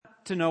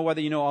to know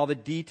whether you know all the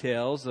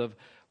details of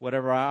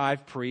whatever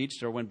I've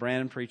preached, or when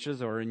Brandon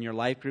preaches, or in your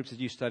life groups as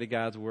you study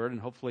God's Word, and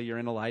hopefully you're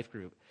in a life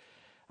group.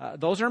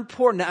 Those are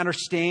important to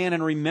understand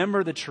and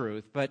remember the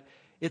truth, but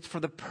it's for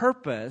the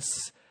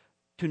purpose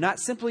to not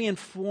simply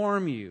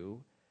inform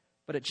you,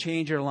 but to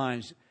change your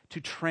lives,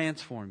 to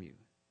transform you.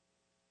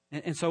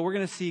 And so we're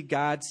going to see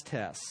God's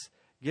tests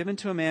given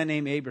to a man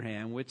named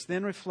Abraham, which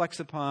then reflects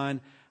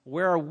upon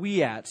where are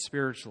we at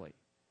spiritually.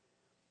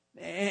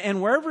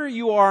 And wherever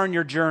you are in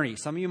your journey,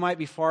 some of you might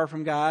be far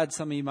from God,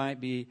 some of you might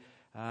be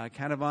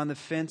kind of on the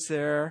fence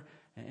there,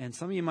 and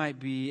some of you might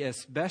be,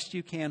 as best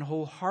you can,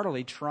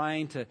 wholeheartedly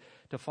trying to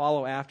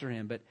follow after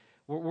Him. But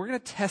we're going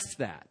to test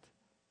that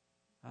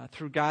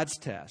through God's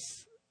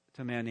tests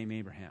to a man named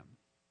Abraham.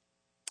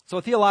 So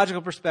a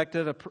theological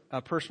perspective,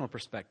 a personal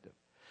perspective.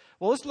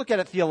 Well, let's look at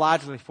it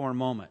theologically for a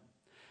moment.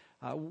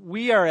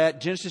 We are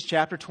at Genesis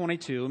chapter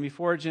 22, and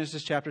before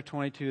Genesis chapter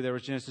 22, there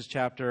was Genesis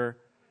chapter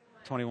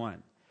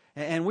 21.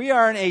 And we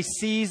are in a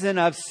season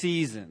of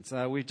seasons.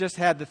 We've just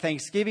had the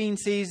Thanksgiving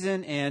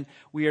season, and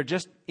we are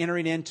just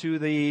entering into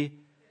the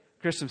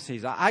Christmas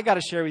season. I got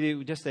to share with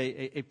you just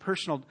a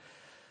personal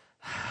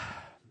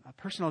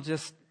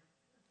just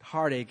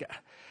heartache.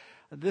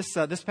 This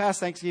past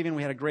Thanksgiving,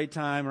 we had a great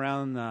time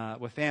around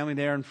with family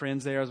there and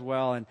friends there as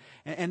well. And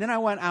then I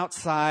went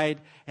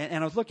outside,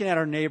 and I was looking at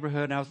our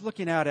neighborhood, and I was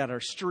looking out at our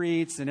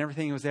streets, and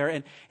everything was there.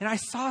 And I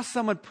saw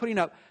someone putting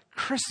up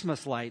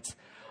Christmas lights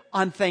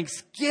on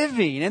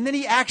Thanksgiving, and then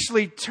he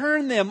actually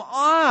turned them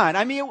on.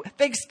 I mean,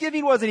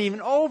 Thanksgiving wasn't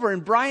even over,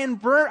 and Brian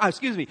Burns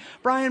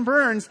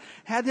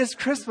had his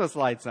Christmas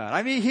lights on.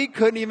 I mean, he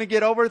couldn't even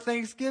get over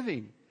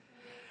Thanksgiving.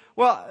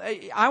 Well,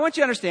 I want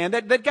you to understand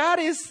that God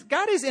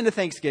is into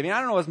Thanksgiving. I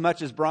don't know as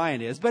much as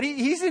Brian is, but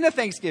he's into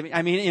Thanksgiving.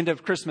 I mean, into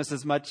Christmas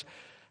as much.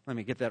 Let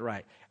me get that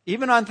right.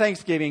 Even on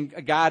Thanksgiving,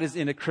 God is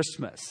into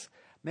Christmas.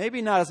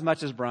 Maybe not as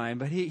much as Brian,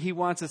 but he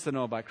wants us to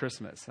know about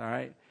Christmas, all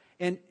right?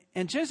 And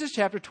in Genesis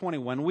chapter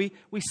 21, we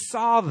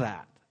saw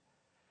that.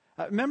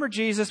 Remember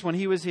Jesus when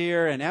he was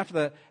here, and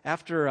after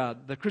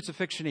the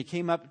crucifixion, he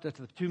came up to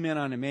the two men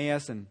on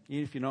Emmaus, and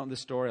if you know the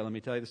story, let me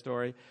tell you the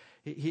story.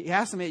 He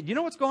asked them, "Do you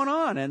know what's going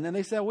on?" And then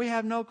they said, "We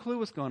have no clue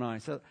what's going on."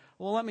 He said,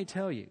 "Well, let me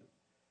tell you."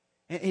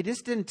 And he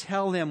just didn't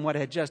tell them what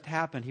had just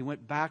happened. He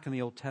went back in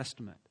the Old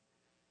Testament.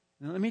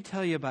 And let me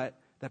tell you about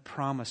the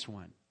promised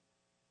one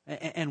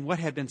and what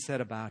had been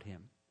said about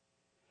him.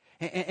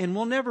 And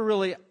we'll never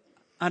really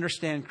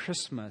understand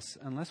Christmas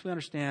unless we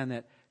understand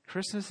that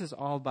Christmas is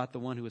all about the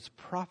one who was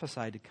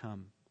prophesied to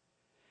come.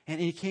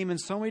 And he came in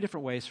so many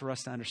different ways for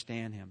us to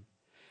understand him.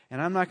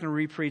 And I'm not going to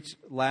re-preach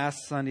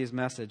last Sunday's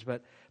message,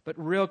 but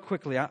real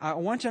quickly, I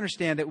want you to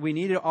understand that we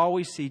need to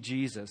always see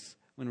Jesus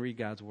when we read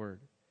God's Word.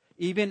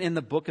 Even in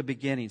the book of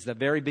beginnings, the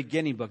very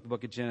beginning book, the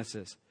book of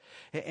Genesis.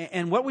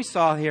 And what we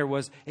saw here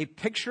was a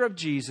picture of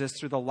Jesus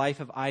through the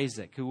life of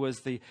Isaac, who was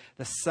the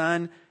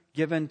son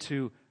given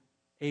to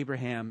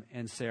Abraham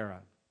and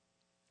Sarah.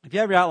 If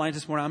you have your outlines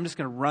this morning, I'm just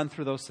going to run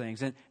through those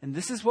things. And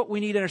this is what we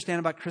need to understand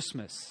about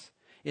Christmas.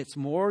 It's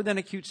more than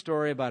a cute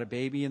story about a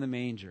baby in the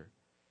manger.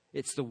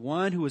 It's the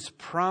one who was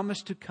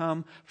promised to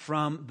come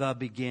from the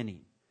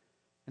beginning.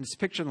 And it's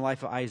pictured in the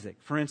life of Isaac.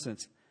 For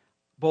instance,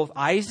 both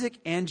Isaac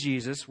and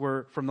Jesus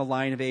were from the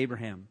line of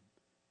Abraham,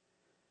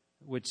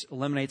 which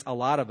eliminates a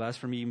lot of us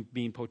from even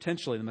being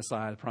potentially the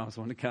Messiah, the promised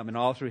one to come, and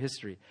all through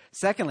history.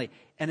 Secondly,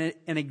 an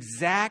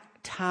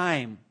exact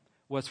time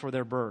was for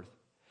their birth.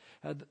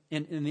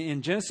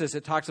 In Genesis,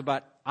 it talks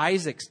about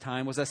Isaac's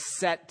time was a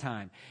set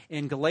time.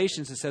 In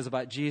Galatians, it says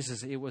about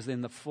Jesus, it was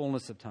in the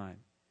fullness of time.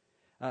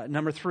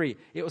 Number 3,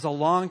 it was a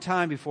long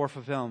time before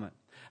fulfillment.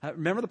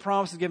 Remember the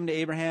promises given to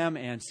Abraham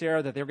and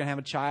Sarah that they were going to have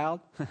a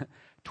child?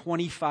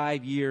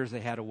 25 years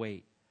they had to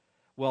wait.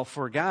 Well,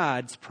 for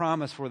God's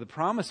promise for the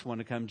promised one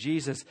to come,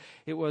 Jesus,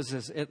 it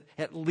was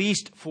at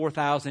least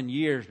 4,000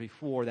 years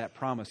before that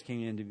promise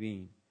came into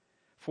being.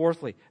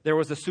 Fourthly, there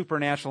was the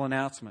supernatural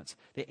announcements.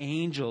 The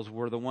angels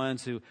were the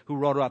ones who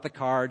wrote out the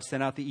cards,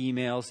 sent out the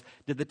emails,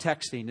 did the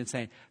texting and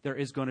saying, there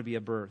is going to be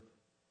a birth.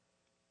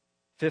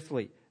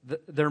 Fifthly,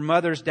 their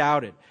mothers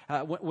doubted.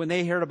 When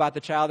they heard about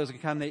the child that was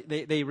going to come,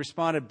 they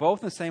responded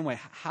both in the same way.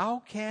 How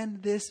can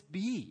this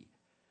be?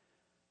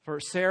 For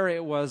Sarah,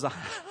 it was,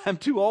 I'm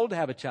too old to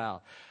have a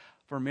child.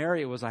 For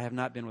Mary, it was, I have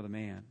not been with a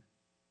man.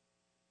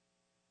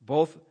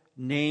 Both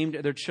named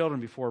their children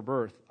before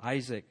birth.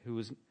 Isaac,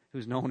 who's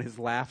known as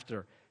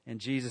laughter, and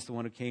Jesus, the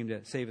one who came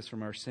to save us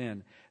from our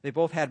sin. They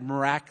both had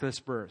miraculous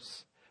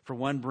births. For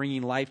one,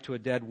 bringing life to a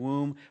dead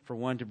womb. For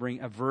one, to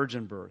bring a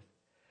virgin birth.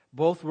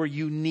 Both were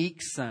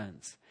unique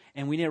sons.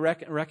 And we need to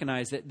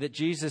recognize that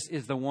Jesus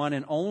is the one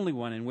and only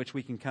one in which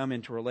we can come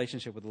into a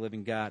relationship with the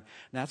living God.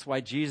 And that's why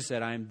Jesus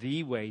said, I am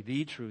the way,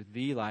 the truth,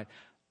 the life.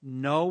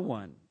 No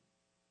one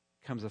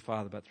comes to the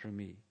Father but through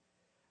me.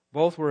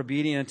 Both were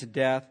obedient unto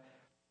death,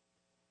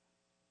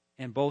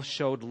 and both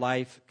showed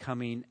life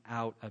coming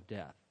out of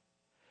death.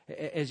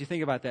 As you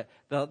think about that,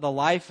 the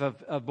life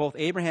of both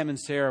Abraham and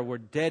Sarah were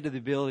dead to the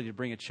ability to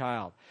bring a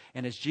child.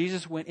 And as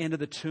Jesus went into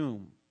the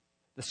tomb,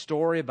 the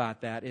story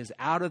about that is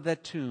out of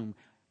that tomb,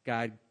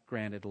 God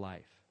granted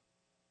life.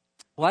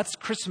 Well, that's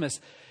Christmas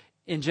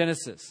in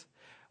Genesis.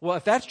 Well,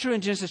 if that's true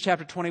in Genesis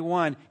chapter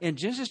 21, in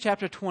Genesis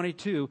chapter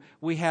 22,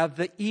 we have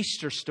the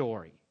Easter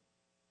story.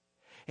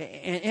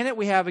 In it,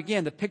 we have,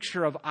 again, the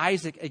picture of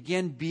Isaac,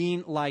 again,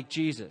 being like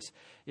Jesus.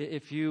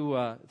 If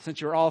you, since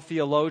you're all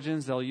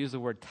theologians, they'll use the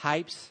word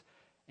types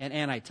and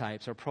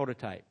antitypes, or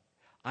prototype.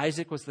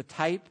 Isaac was the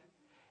type,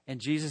 and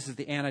Jesus is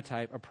the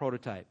antitype, or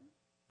prototype.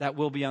 That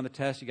will be on the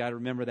test. You got to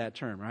remember that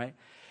term, right?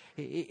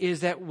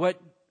 Is that what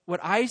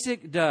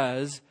Isaac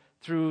does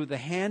through the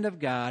hand of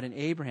God and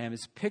Abraham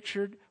is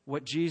pictured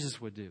what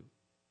Jesus would do.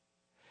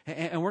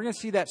 And we're going to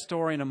see that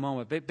story in a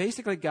moment. But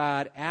basically,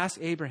 God asked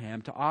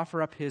Abraham to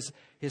offer up his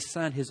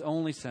son, his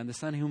only son, the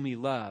son whom he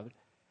loved.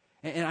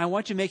 And I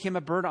want you to make him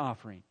a burnt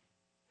offering.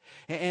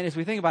 And as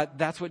we think about it,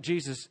 that's what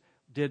Jesus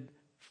did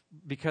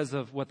because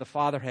of what the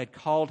Father had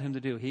called him to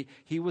do.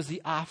 He was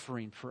the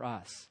offering for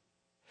us.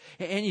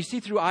 And you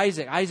see through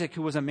Isaac,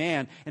 who was a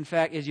man. In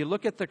fact, as you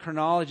look at the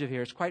chronology of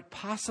here, it's quite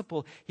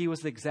possible he was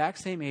the exact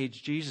same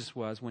age Jesus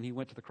was when he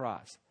went to the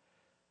cross.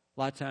 A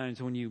lot of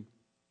times when you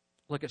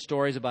look at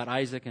stories about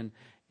Isaac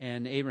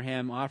and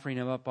Abraham offering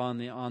him up on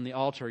the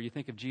altar, you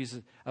think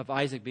of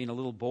Isaac being a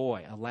little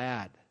boy, a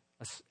lad,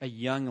 a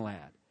young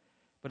lad.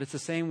 But it's the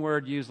same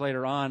word used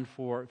later on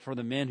for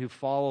the men who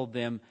followed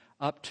them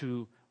up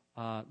to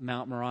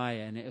Mount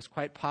Moriah. And it's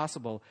quite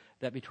possible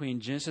that between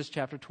Genesis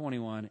chapter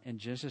 21 and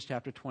Genesis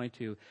chapter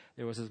 22,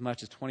 there was as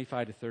much as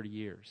 25 to 30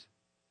 years.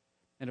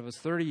 And if it was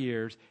 30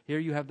 years, here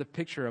you have the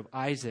picture of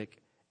Isaac,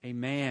 a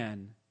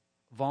man,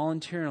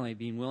 voluntarily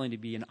being willing to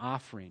be an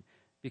offering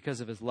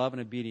because of his love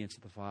and obedience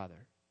to the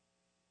Father.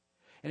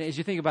 And as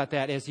you think about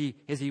that, as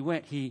he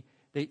went,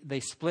 they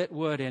split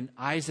wood, and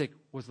Isaac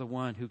was the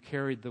one who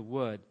carried the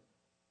wood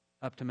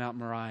up to Mount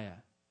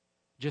Moriah,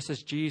 just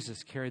as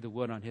Jesus carried the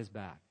wood on his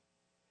back.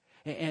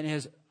 And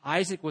as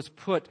Isaac was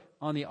put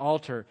on the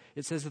altar,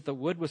 it says that the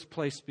wood was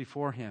placed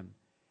before him.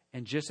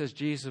 And just as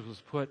Jesus was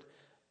put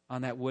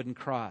on that wooden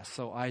cross,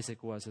 so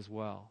Isaac was as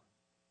well.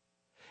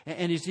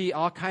 And you see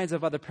all kinds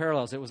of other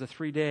parallels. It was a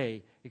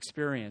 3-day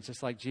experience,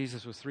 just like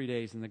Jesus was 3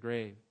 days in the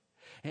grave.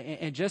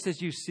 And just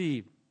as you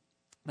see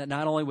that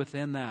not only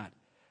within that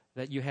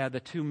you had the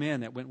two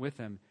men that went with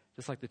him,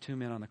 just like the two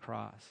men on the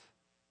cross.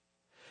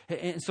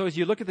 And so as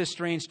you look at this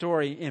strange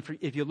story, and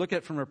if you look at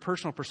it from a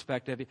personal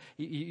perspective,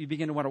 you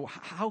begin to wonder,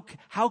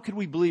 how could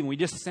we believe? And we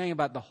just sang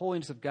about the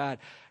holiness of God,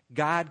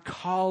 God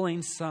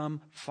calling some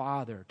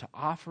father to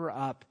offer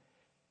up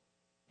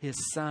his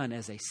son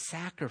as a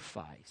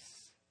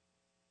sacrifice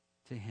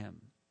to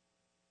him.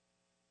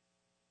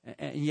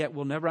 And yet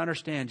we'll never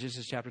understand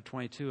Genesis chapter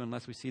 22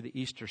 unless we see the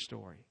Easter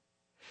story.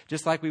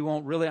 Just like we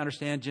won't really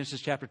understand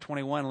Genesis chapter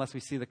 21 unless we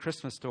see the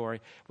Christmas story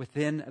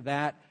within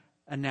that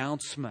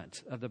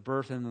announcement of the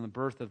birth and the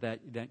birth of that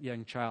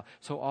young child.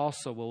 So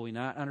also will we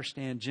not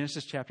understand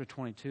Genesis chapter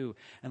 22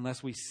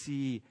 unless we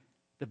see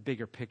the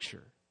bigger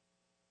picture.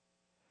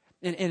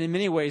 And in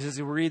many ways, as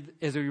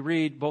we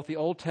read both the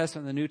Old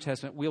Testament and the New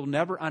Testament, we'll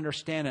never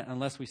understand it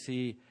unless we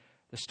see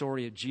the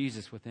story of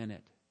Jesus within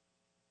it.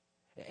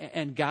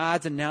 And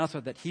God's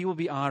announcement that he will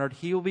be honored,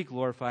 he will be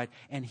glorified,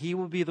 and he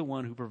will be the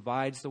one who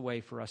provides the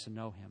way for us to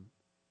know him.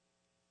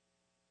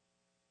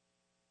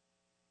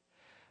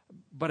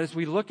 But as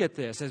we look at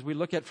this, as we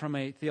look at from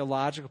a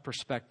theological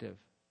perspective,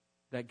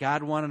 that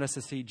God wanted us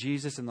to see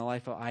Jesus in the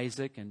life of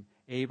Isaac and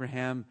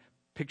Abraham,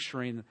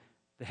 picturing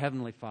the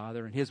Heavenly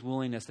Father and his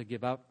willingness to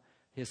give up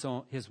his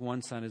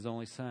one son, his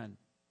only son.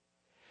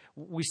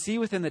 We see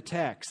within the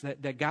text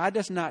that God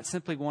does not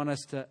simply want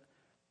us to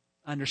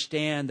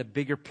understand the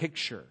bigger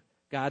picture,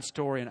 God's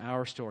story and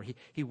our story.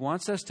 He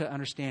wants us to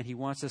understand, he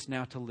wants us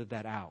now to live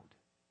that out.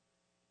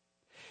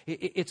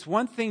 It's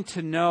one thing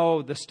to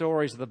know the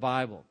stories of the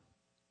Bible.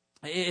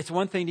 It's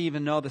one thing to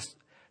even know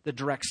the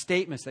direct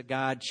statements that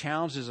God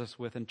challenges us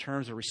with in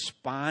terms of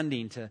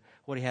responding to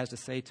what he has to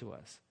say to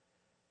us.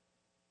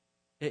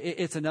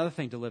 It's another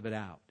thing to live it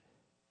out.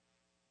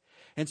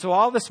 And so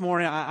all this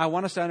morning, I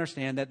want us to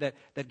understand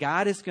that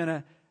God is going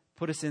to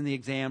put us in the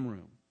exam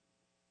room.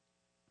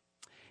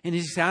 And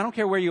he says, I don't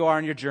care where you are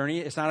in your journey.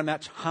 It's not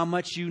about how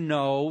much you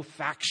know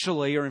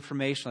factually or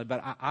informationally,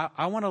 but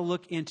I want to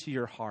look into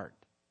your heart.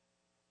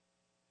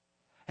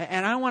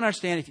 And I want to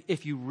understand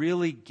if you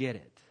really get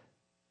it.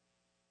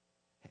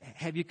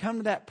 Have you come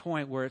to that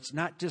point where it's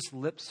not just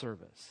lip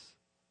service,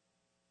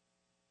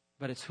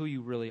 but it's who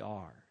you really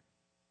are?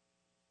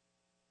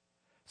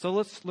 So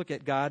let's look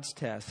at God's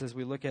test as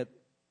we look at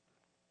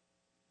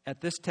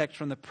this text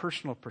from the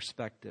personal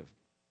perspective.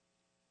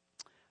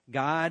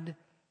 God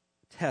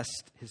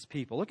tests his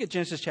people. Look at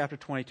Genesis chapter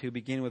 22,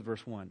 beginning with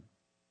verse 1.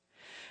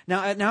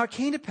 Now it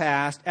came to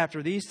pass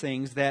after these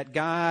things that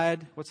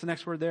God, what's the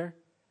next word there?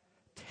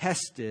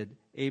 Tested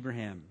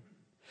Abraham.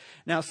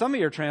 Now, some of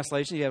your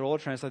translations, you have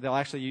older translations, they'll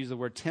actually use the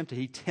word tempted.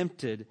 He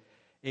tempted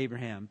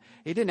Abraham.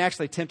 He didn't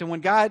actually tempt him.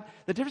 When God,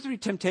 the difference between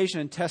temptation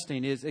and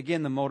testing is,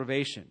 again, the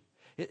motivation.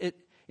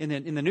 In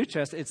the New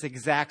Testament, it's the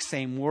exact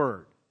same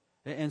word.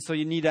 And so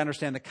you need to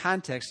understand the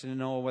context to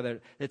know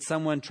whether it's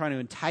someone trying to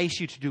entice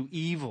you to do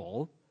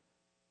evil,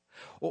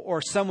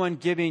 or someone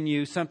giving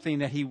you something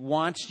that he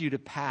wants you to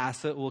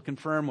pass that will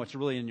confirm what's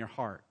really in your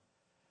heart.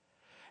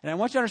 And I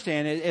want you to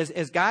understand,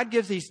 as God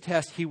gives these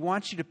tests, he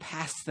wants you to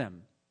pass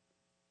them.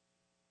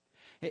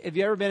 Have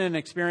you ever been in an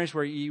experience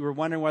where you were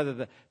wondering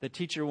whether the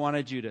teacher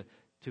wanted you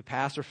to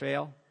pass or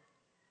fail?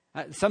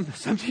 Some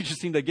teachers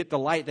seem to get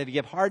delight that they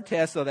give hard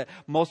tests so that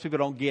most people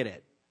don't get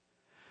it.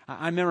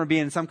 I remember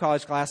being in some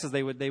college classes,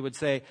 they would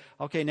say,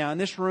 okay, now in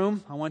this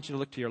room, I want you to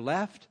look to your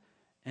left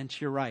and to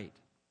your right.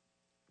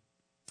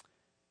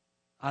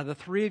 The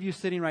three of you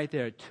sitting right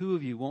there, two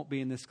of you won't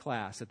be in this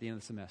class at the end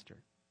of the semester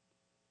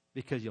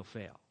because you'll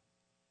fail.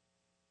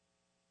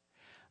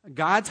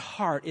 God's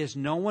heart is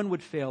no one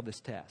would fail this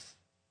test.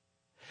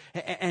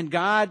 And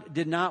God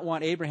did not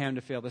want Abraham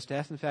to fail this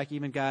test. In fact,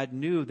 even God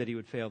knew that he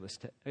would fail this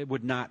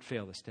would not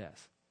fail this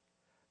test.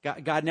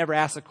 God never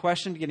asks a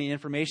question to get any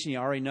information. He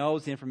already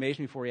knows the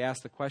information before he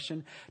asks the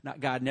question.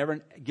 God never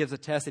gives a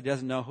test that he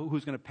doesn't know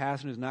who's going to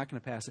pass and who's not going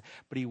to pass it.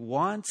 But he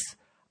wants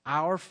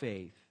our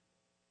faith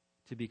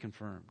to be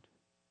confirmed.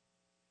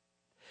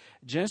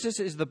 Genesis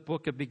is the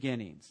book of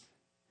beginnings.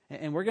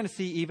 And we're going to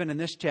see even in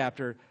this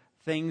chapter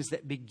things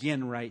that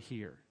begin right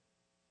here.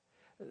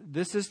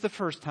 This is the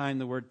first time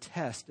the word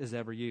test is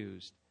ever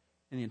used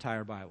in the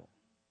entire Bible.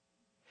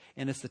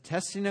 And it's the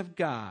testing of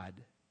God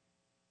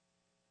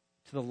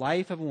to the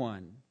life of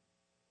one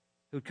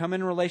who would come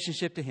in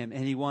relationship to him,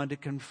 and he wanted to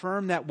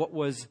confirm that what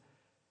was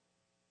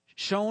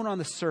shown on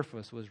the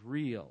surface was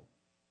real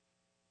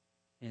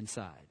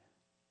inside.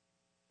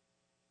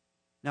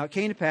 Now it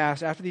came to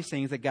pass after these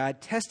things that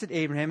God tested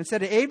Abraham and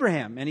said to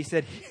Abraham, and he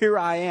said, "Here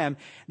I am."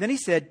 Then he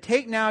said,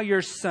 "Take now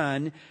your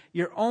son,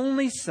 your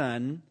only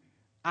son,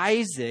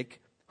 Isaac,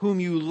 whom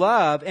you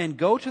love, and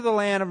go to the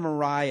land of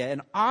Moriah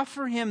and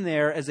offer him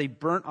there as a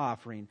burnt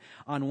offering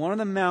on one of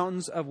the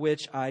mountains of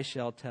which I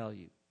shall tell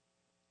you."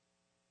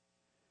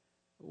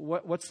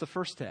 What's the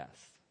first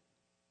test?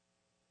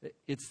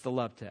 It's the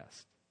love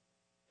test.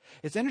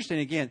 It's interesting,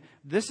 again,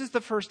 this is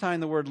the first time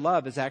the word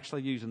love is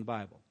actually used in the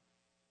Bible.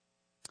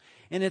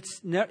 And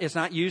it's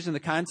not used in the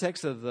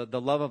context of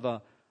the love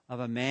of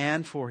a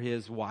man for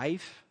his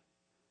wife.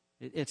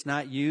 It's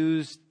not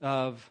used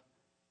of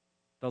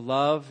the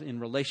love in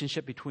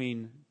relationship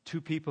between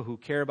two people who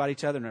care about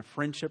each other in a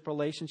friendship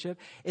relationship.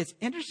 It's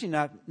interesting,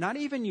 not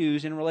even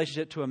used in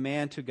relationship to a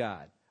man to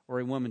God or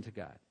a woman to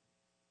God.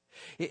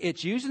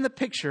 It's used in the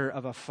picture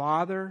of a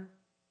father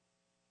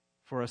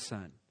for a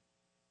son.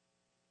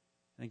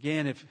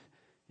 Again, if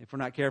we're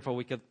not careful,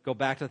 we could go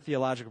back to the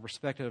theological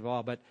perspective of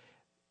all, but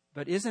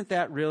isn't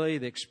that really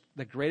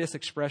the greatest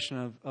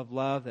expression of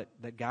love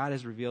that God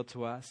has revealed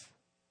to us?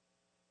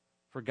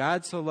 For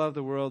God so loved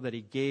the world that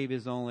he gave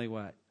his only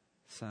what?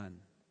 Son.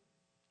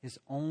 His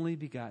only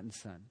begotten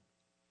Son.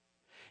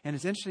 And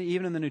it's interesting,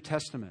 even in the New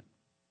Testament,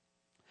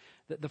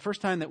 that the first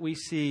time that we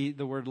see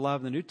the word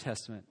love in the New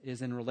Testament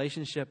is in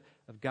relationship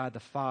of God the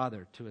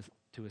Father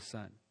to his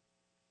Son.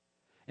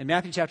 In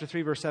Matthew chapter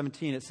 3, verse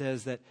 17, it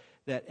says that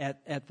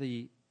at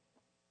the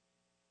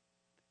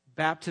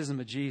baptism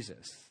of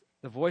Jesus,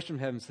 the voice from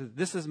heaven says,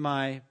 "This is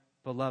my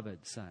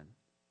beloved Son."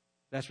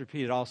 That's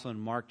repeated also in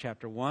Mark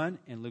chapter 1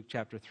 and Luke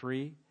chapter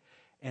 3.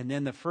 And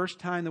then the first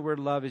time the word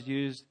love is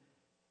used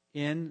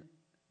in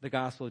the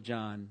Gospel of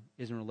John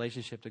is in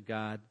relationship to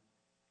God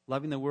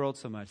loving the world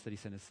so much that he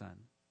sent his Son.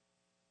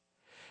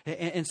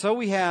 And so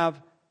we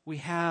have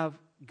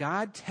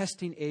God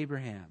testing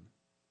Abraham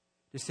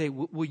to say,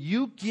 will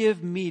you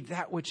give me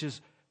that which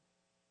is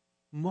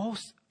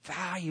most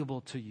valuable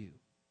to you,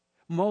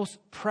 most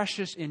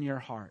precious in your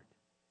heart?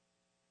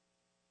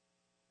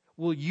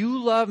 Will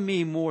you love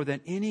me more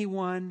than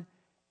anyone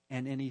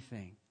and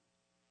anything?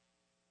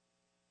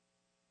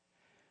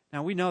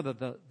 Now, we know that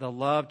the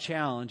love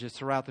challenge is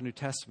throughout the New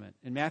Testament.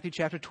 In Matthew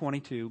chapter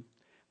 22,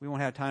 we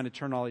won't have time to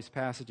turn all these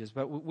passages,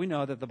 but we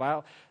know that the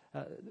Bible,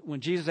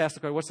 when Jesus asked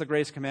the question, what's the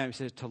greatest commandment? He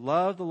says, to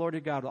love the Lord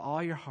your God with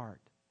all your heart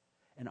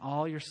and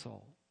all your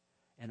soul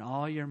and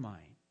all your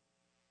mind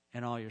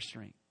and all your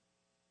strength.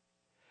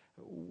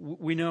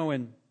 We know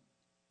in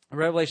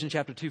Revelation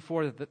chapter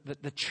 2:4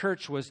 that the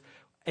church was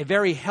a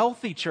very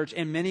healthy church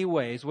in many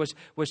ways, was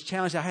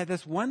challenged. I have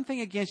this one thing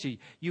against you.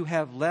 You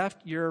have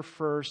left your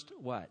first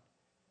what?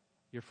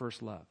 Your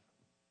first love.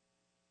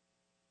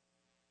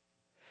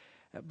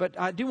 But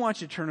I do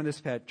want you to turn to this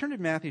page. Turn to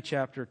Matthew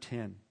chapter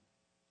 10.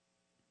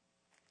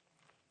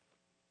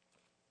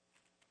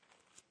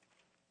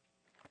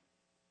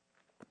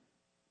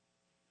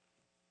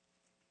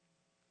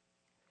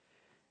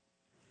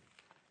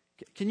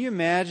 Can you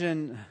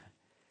imagine,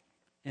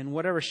 in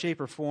whatever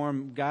shape or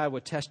form, God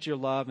would test your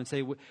love and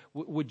say,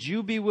 would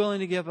you be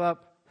willing to give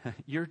up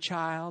your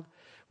child?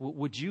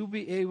 Would you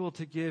be able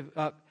to give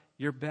up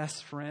your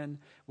best friend?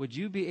 Would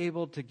you be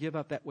able to give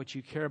up that which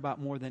you care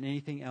about more than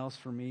anything else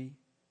for me?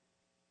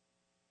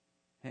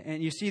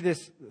 And you see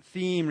this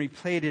theme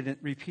repeated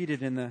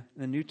in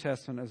the New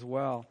Testament as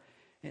well.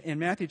 In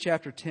Matthew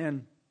chapter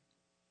 10,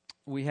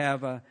 we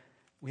have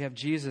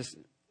Jesus.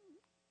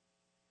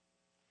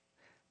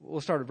 We'll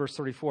start at verse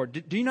 34.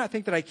 Do you not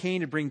think that I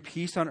came to bring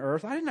peace on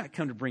earth? I did not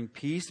come to bring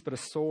peace, but a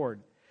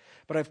sword.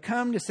 But I've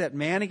come to set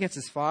man against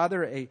his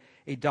father,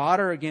 a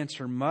daughter against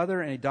her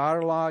mother, and a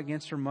daughter-in-law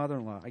against her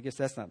mother-in-law. I guess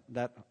that's not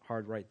that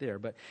hard right there.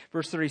 But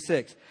verse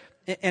 36,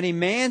 and a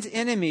man's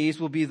enemies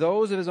will be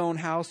those of his own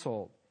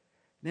household.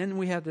 Then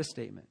we have this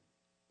statement.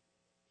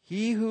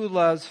 He who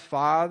loves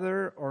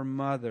father or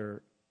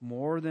mother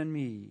more than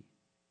me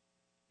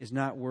is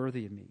not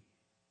worthy of me.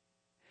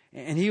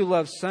 And he who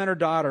loves son or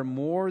daughter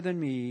more than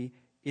me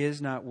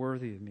is not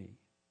worthy of me.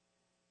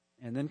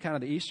 And then kind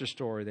of the Easter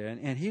story there.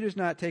 And he does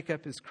not take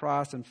up his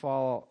cross and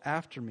follow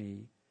after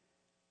me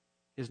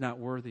is not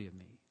worthy of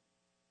me.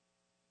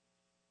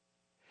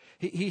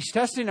 He's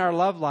testing our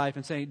love life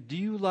and saying, do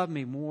you love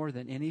me more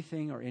than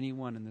anything or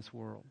anyone in this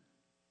world?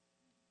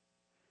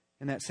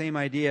 And that same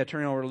idea,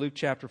 turning over to Luke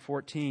chapter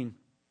 14,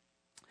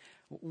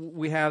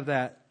 we have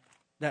that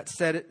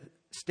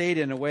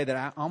stated in a way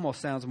that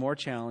almost sounds more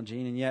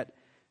challenging, and yet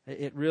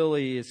it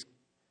really is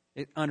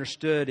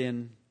understood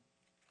in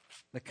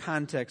the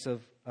context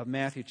of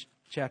Matthew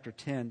chapter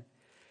 10.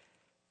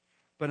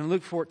 But in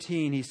Luke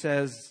 14, he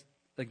says,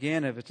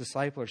 again, of his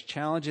disciples,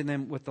 challenging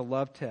them with the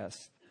love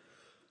test.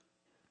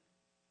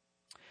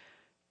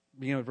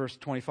 Beginning with verse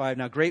 25.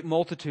 Now great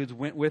multitudes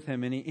went with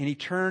him, and he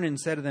turned and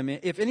said to them,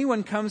 if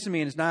anyone comes to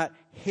me and does not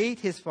hate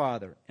his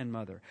father and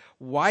mother,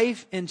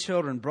 wife and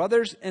children,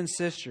 brothers and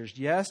sisters,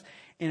 yes,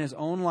 in his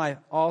own life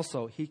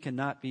also, he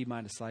cannot be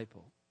my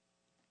disciple.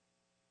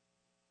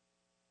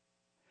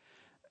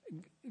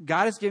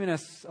 God has given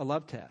us a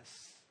love test.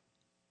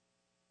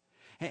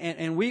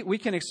 And we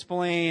can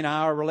explain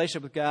our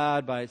relationship with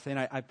God by saying,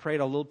 I prayed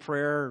a little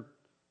prayer,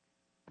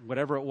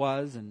 whatever it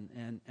was,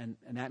 and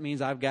that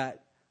means I got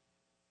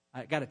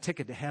a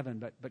ticket to heaven.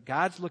 But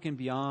God's looking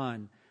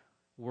beyond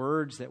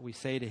words that we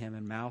say to him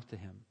and mouth to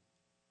him.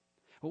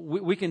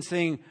 We can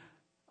sing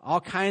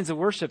all kinds of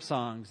worship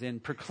songs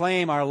and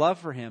proclaim our love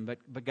for him,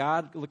 but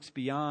God looks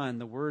beyond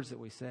the words that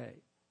we say.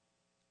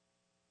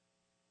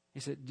 He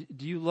said,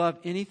 do you love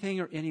anything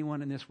or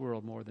anyone in this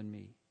world more than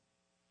me?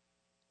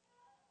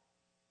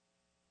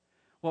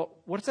 Well,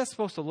 what's that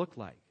supposed to look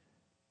like?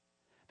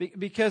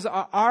 Because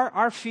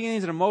our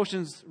feelings and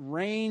emotions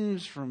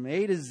range from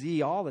A to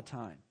Z all the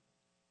time.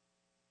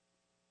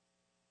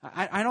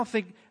 I don't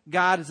think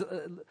God is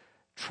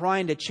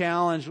trying to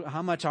challenge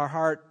how much our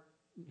heart,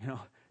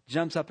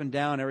 jumps up and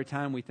down every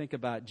time we think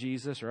about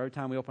Jesus, or every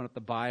time we open up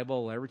the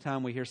Bible, or every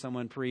time we hear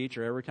someone preach,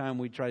 or every time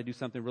we try to do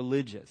something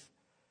religious.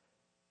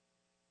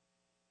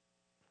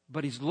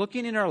 But he's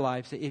looking in our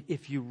lives, say,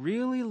 if you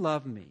really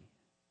love me,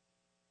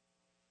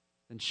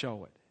 then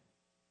show it.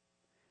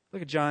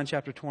 Look at John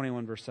chapter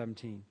 21, verse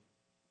 17.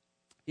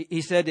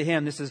 He said to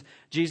him, this is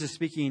Jesus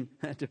speaking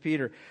to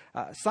Peter,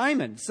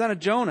 Simon, son of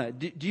Jonah,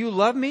 do you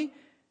love me?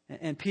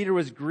 And Peter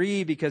was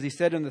grieved because he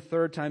said to him the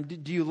third time,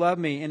 do you love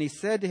me? And he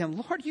said to him,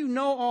 Lord, you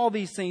know all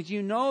these things.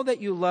 You know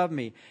that you love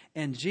me.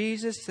 And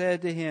Jesus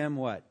said to him,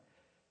 what?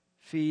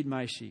 Feed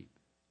my sheep.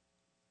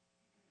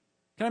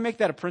 Can I make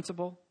that a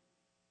principle?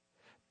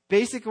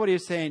 Basically what he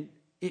was saying,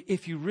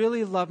 if you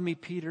really love me,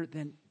 Peter,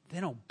 then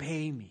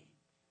obey me.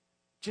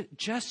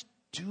 Just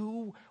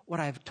do what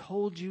I've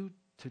told you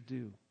to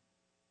do.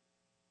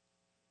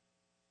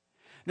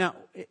 Now,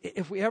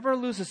 if we ever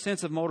lose a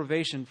sense of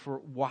motivation for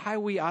why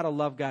we ought to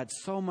love God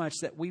so much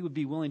that we would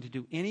be willing to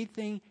do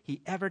anything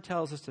He ever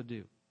tells us to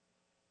do,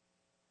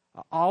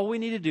 all we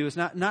need to do is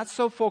not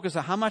so focus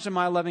on how much am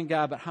I loving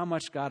God, but how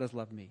much God has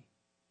loved me.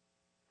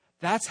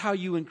 That's how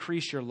you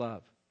increase your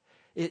love.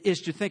 It is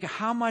to think of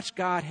how much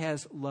God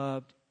has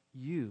loved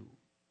you,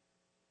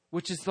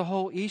 which is the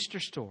whole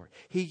Easter story.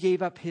 He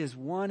gave up His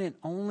one and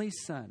only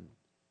Son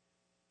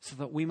so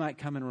that we might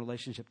come in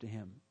relationship to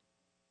Him.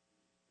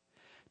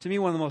 To me,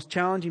 one of the most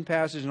challenging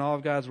passages in all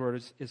of God's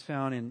Word is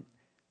found in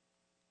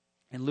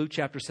Luke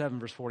chapter 7,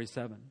 verse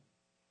 47.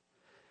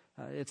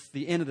 It's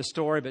the end of the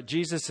story, but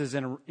Jesus is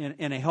in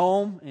a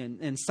home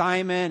in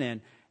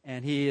Simon,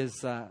 and he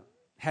has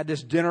had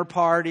this dinner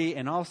party,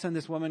 and all of a sudden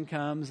this woman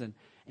comes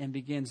and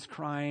begins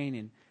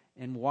crying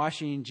and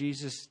washing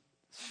Jesus'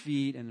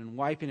 feet and then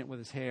wiping it with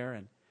his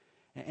hair.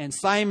 And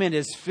Simon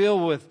is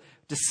filled with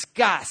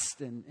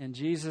disgust, and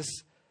Jesus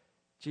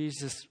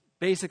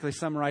basically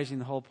summarizing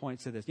the whole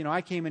point to this.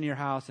 I came into your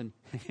house and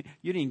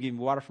you didn't even give me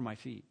water for my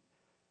feet.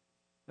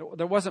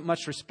 There wasn't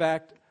much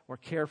respect or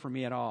care for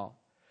me at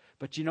all.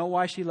 But you know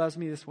why she loves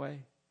me this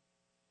way?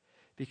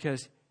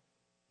 Because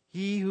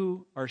he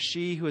who or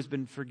she who has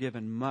been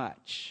forgiven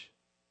much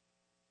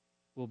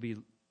will be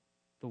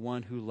the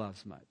one who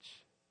loves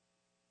much.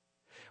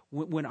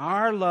 When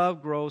our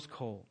love grows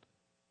cold,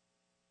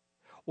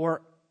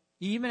 or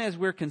even as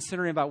we're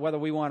considering about whether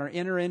we want to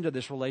enter into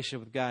this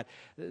relationship with God,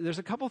 there's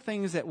a couple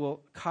things that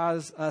will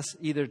cause us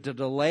either to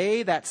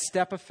delay that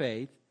step of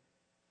faith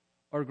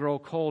or grow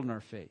cold in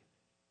our faith.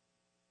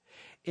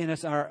 And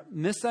it's our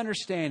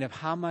misunderstanding of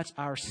how much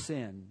our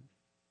sin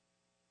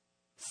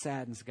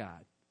saddens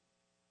God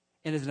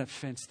and is an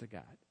offense to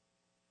God.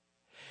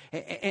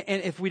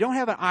 And if we don't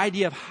have an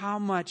idea of how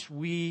much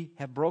we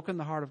have broken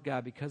the heart of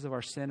God because of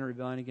our sin or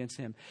rebellion against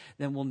Him,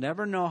 then we'll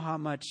never know how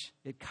much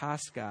it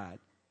costs God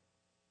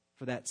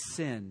for that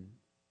sin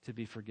to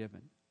be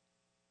forgiven.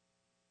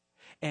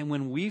 And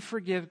when we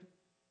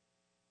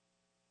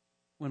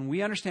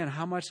understand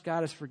how much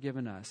God has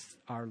forgiven us,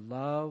 our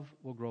love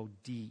will grow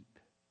deep.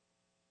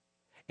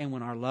 And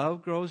when our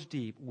love grows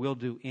deep, we'll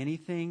do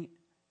anything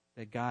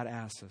that God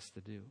asks us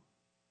to do.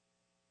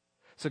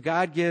 So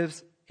God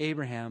gives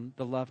Abraham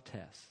the love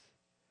test.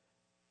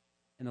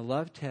 And the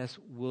love test,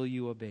 will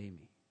you obey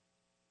me?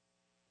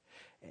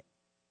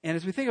 And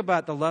as we think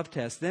about the love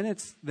test, then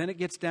it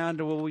gets down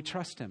to, will we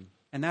trust him?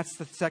 And that's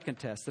the second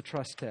test, the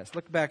trust test.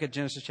 Look back at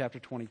Genesis chapter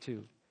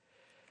 22.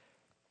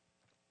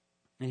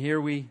 And here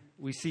we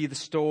see the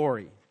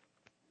story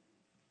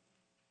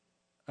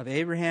of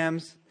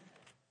Abraham's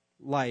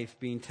life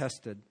being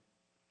tested.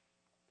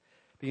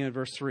 Beginning at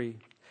verse 3.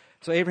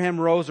 So Abraham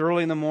rose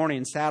early in the morning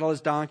and saddled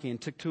his donkey and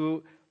took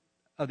two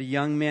of the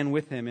young men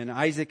with him and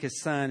Isaac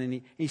his son.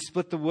 And he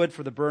split the wood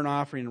for the burnt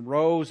offering and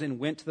rose and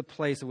went to the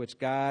place of which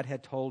God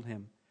had told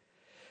him.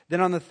 Then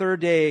on the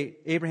third day,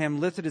 Abraham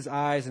lifted his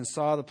eyes and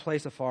saw the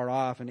place afar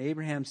off. And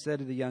Abraham said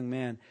to the young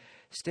man,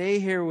 stay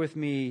here with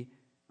me.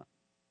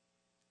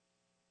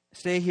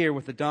 Stay here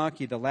with the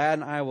donkey. The lad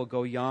and I will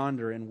go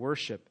yonder and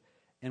worship,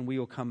 and we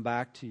will come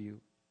back to you.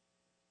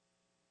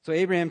 So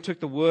Abraham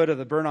took the wood of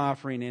the burnt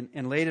offering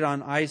and laid it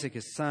on Isaac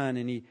his son.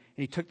 And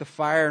he took the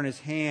fire in his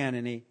hand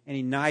and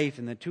he knifed,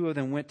 and the two of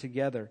them went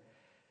together.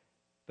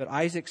 But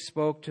Isaac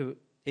spoke to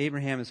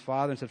Abraham his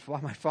father and said,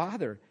 my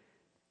father.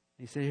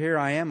 He said, here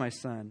I am, my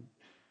son.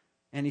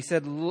 And he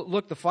said,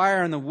 look, the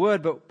fire and the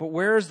wood, but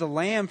where is the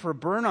lamb for a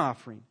burnt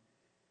offering?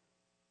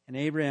 And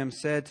Abraham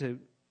said to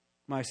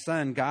my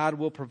son, God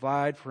will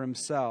provide for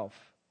himself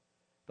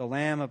the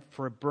lamb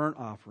for a burnt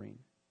offering.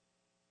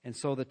 And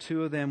so the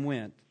two of them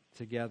went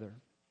together.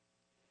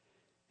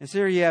 And so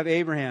here you have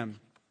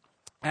Abraham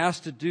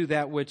asked to do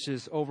that which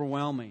is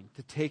overwhelming,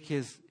 to take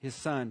his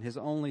son, his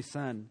only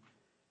son,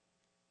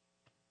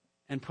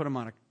 and put him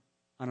on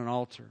an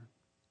altar.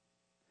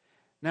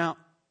 Now,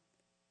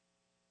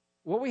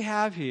 what we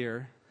have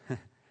here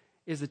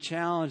is the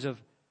challenge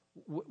of,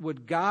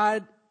 would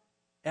God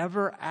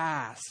ever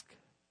ask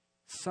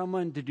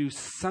someone to do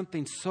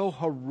something so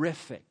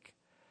horrific,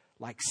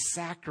 like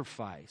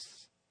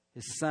sacrifice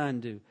his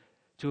son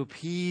to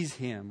appease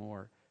him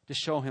or to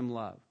show him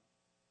love?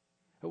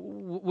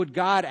 Would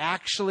God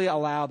actually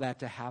allow that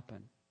to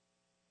happen?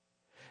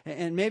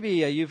 And maybe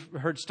you've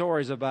heard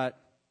stories about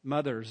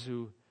mothers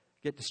who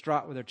get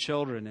distraught with their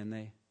children and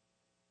they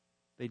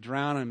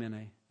drown them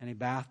in a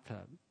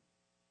bathtub.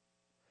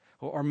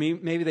 Or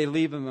maybe they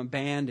leave them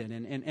abandoned.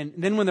 And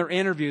then when they're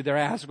interviewed, they're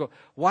asked,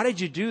 why did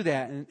you do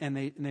that? And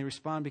they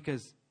respond,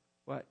 because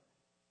what?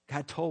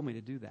 God told me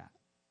to do that.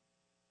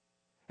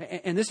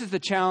 And this is the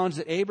challenge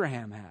that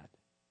Abraham had.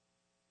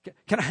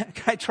 Can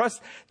I trust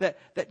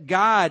that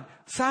God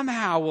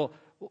somehow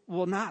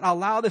will not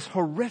allow this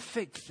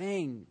horrific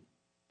thing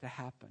to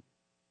happen?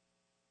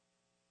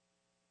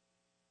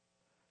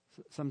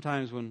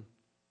 Sometimes when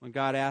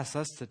God asks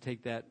us to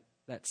take that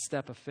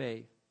step of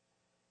faith,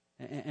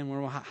 and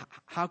we're,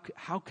 how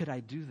could I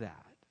do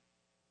that?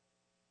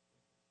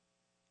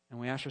 And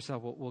we ask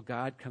ourselves, will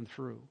God come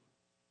through?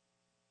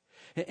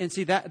 And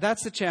see,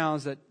 that's the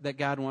challenge that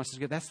God wants us to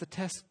give. That's the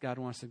test God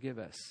wants to give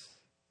us.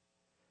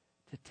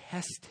 To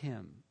test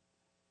him,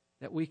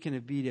 that we can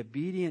be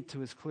obedient to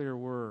his clear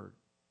word,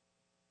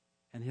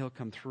 and he'll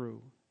come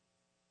through.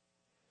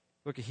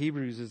 The book of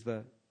Hebrews is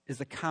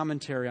the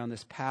commentary on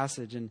this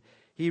passage. And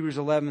Hebrews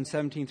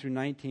 11:17 through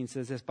 19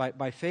 says this,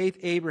 by faith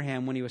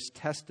Abraham, when he was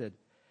tested,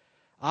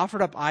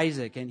 offered up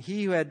Isaac, and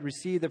he who had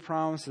received the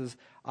promises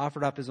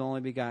offered up his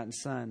only begotten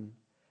son,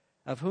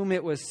 of whom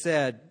it was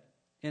said,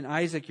 in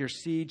Isaac your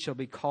seed shall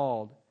be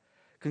called,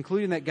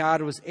 concluding that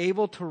God was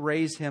able to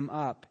raise him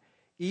up,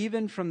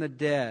 even from the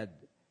dead,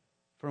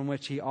 from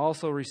which he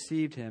also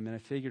received him in a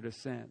figurative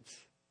sense.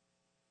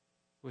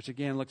 Which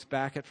again looks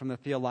back at from the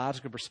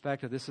theological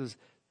perspective.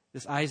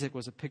 This Isaac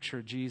was a picture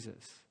of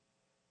Jesus.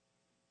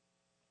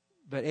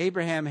 But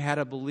Abraham had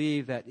to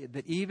believe that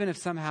even if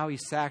somehow he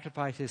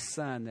sacrificed his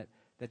son,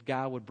 that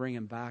God would bring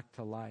him back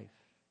to life.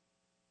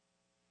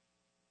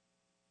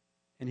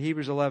 In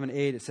Hebrews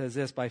 11:8 it says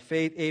this, by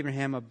faith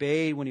Abraham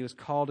obeyed when he was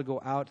called to go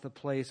out to the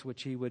place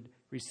which he would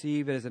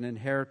receive as an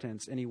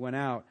inheritance, and he went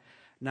out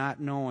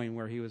not knowing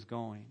where he was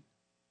going.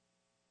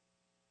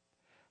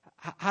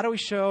 How do we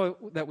show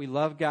that we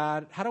love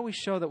God? How do we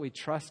show that we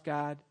trust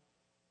God?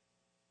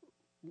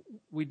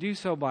 We do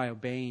so by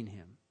obeying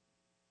him.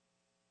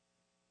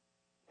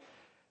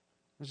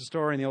 There's a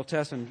story in the Old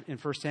Testament in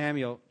 1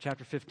 Samuel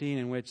chapter 15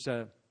 in which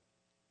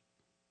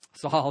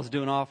Saul is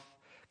doing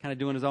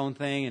his own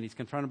thing, and he's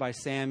confronted by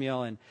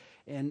Samuel,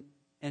 and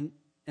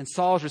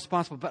Saul's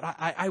responsible. But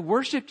I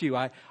worshipped you.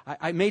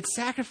 I made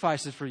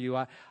sacrifices for you.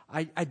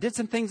 I did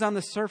some things on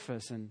the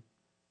surface. And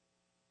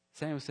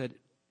Samuel said,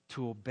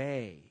 to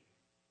obey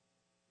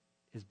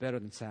is better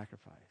than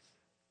sacrifice.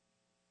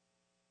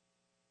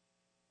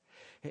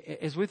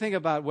 As we think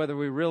about whether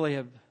we really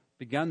have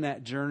begun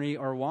that journey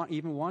or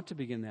want to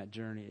begin that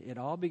journey, it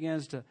all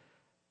begins to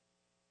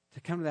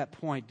come to that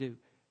point.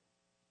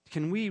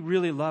 Can we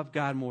really love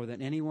God more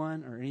than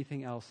anyone or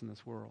anything else in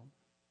this world?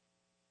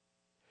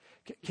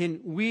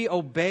 Can we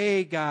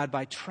obey God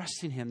by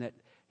trusting Him that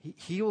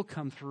He will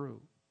come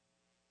through?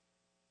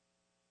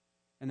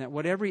 And that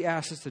whatever He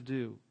asks us to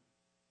do,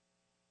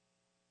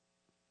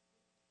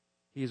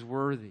 He is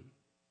worthy.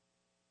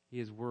 He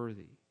is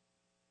worthy.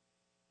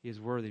 He is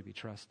worthy to be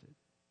trusted.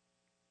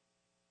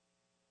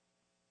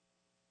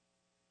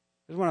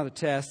 There's one other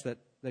test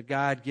that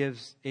God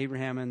gives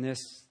Abraham in this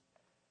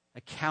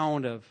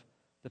account of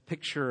the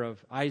picture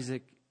of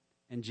Isaac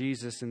and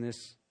Jesus in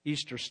this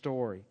Easter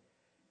story.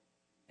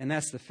 And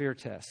that's the fear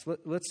test.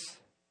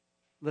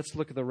 Let's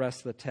look at the rest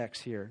of the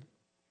text here.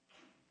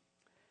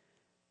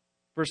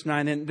 Verse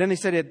 9,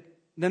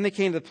 then they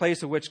came to the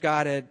place of which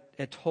God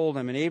had told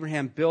him, and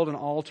Abraham built an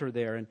altar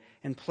there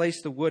and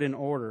placed the wood in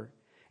order.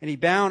 And he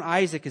bound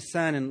Isaac his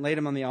son and laid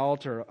him on the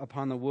altar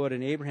upon the wood,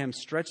 and Abraham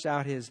stretched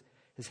out his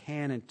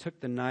hand and took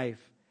the knife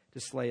to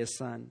slay his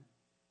son.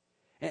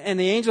 And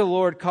the angel of the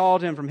Lord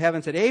called him from heaven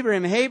and said,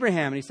 Abraham,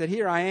 Abraham. And he said,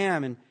 Here I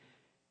am. And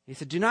he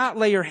said, Do not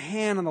lay your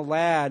hand on the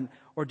lad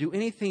or do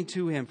anything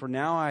to him, for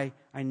now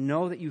I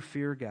know that you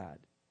fear God,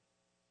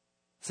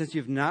 since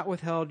you have not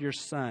withheld your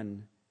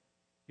son,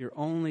 your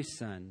only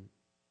son,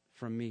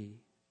 from me.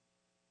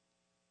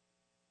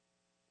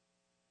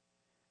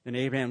 Then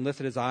Abraham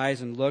lifted his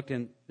eyes and looked,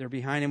 and there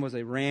behind him was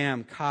a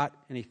ram caught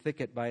in a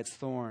thicket by its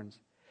thorns.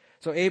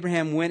 So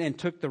Abraham went and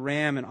took the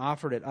ram and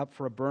offered it up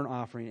for a burnt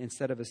offering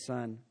instead of his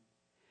son.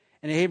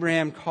 And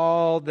Abraham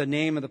called the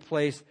name of the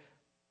place,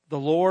 The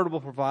Lord will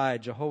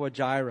provide, Jehovah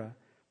Jireh.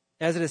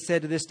 As it is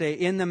said to this day,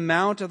 In the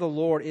mount of the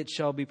Lord it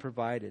shall be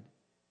provided.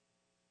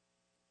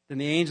 Then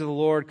the angel of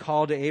the Lord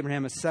called to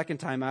Abraham a second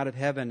time out of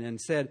heaven and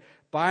said,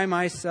 By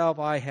myself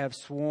I have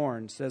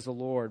sworn, says the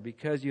Lord,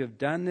 because you have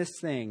done this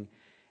thing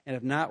and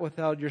have not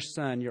withheld your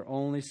son, your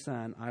only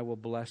son, I will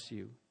bless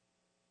you.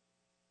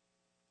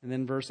 And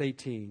then verse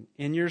 18,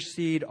 In your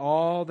seed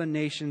all the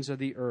nations of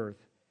the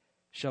earth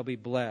shall be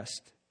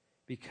blessed,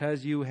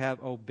 because you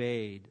have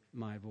obeyed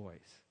my voice.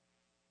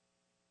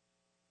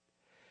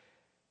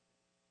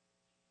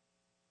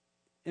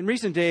 In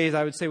recent days,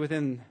 I would say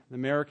within the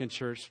American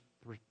church,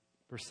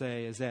 per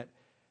se, is that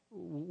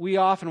we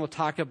often will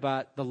talk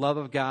about the love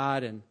of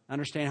God and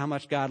understand how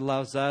much God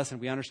loves us,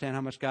 and we understand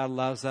how much God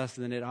loves us,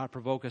 and then it ought to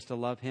provoke us to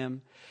love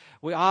Him.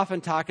 We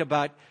often talk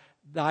about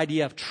the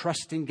idea of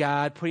trusting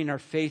God, putting our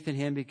faith in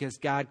Him because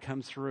God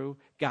comes through,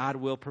 God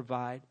will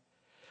provide.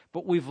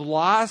 But we've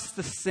lost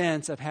the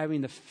sense of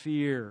having the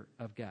fear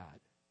of God.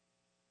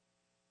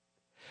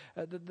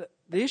 The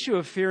issue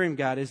of fearing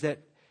God is that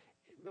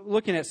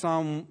looking at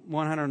Psalm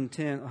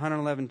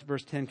 111,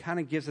 verse 10, kind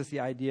of gives us the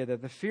idea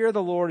that the fear of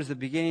the Lord is the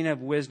beginning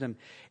of wisdom.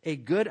 A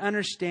good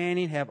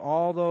understanding have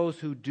all those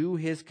who do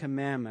His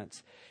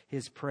commandments.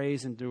 His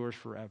praise endures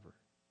forever.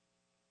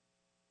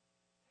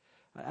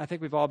 I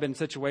think we've all been in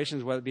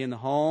situations, whether it be in the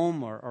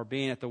home or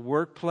being at the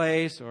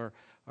workplace or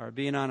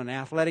being on an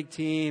athletic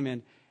team.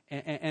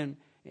 And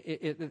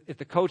if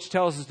the coach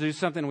tells us to do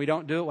something and we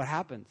don't do it, what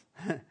happens?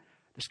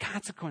 There's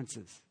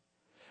consequences.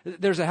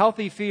 There's a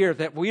healthy fear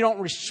that we don't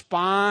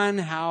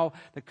respond how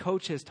the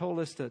coach has told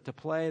us to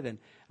play, then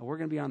we're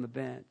going to be on the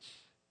bench.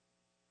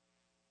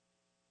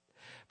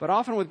 But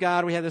often with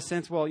God, we have this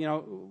sense, well,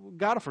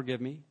 God will forgive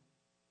me.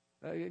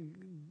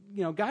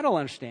 God will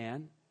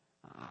understand.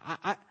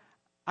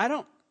 I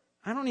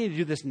don't need to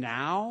do this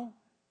now.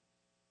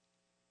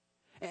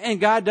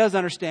 And God does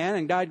understand,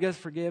 and God does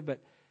forgive,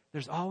 but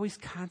there's always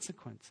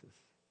consequences.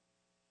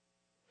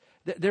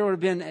 There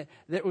would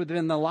have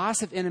been the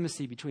loss of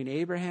intimacy between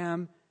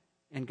Abraham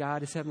and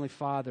God, his heavenly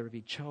Father, if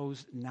he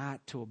chose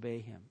not to obey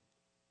Him.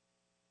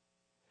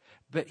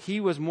 But he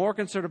was more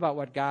concerned about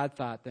what God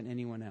thought than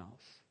anyone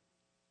else.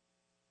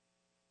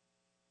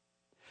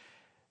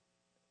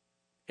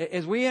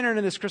 As we enter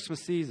into this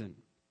Christmas season,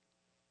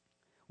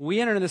 we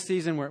enter into the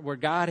season where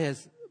God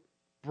has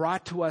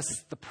brought to us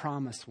the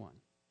promised one.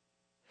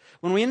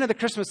 When we enter the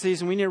Christmas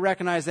season, we need to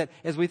recognize that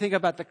as we think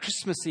about the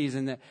Christmas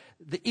season, that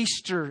the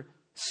Easter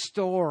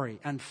story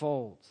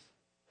unfolds.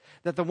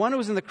 That the one who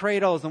was in the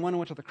cradle is the one who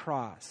went to the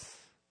cross.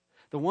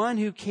 The one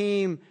who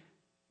came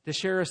to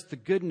share us the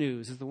good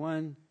news is the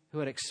one who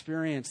had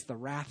experienced the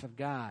wrath of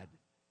God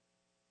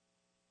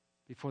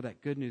before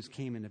that good news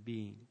came into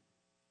being.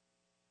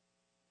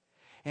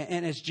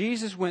 And as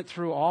Jesus went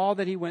through all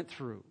that He went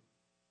through,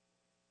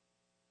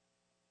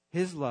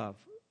 His love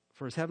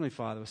for His Heavenly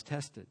Father was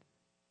tested.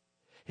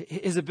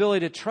 His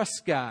ability to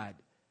trust God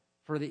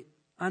for the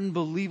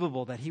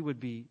unbelievable that He would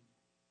be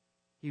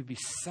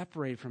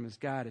separated from His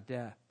God at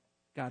death.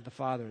 God the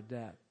Father at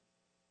death.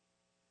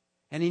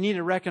 And He needed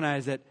to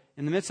recognize that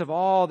in the midst of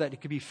all that it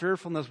could be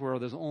fearful in this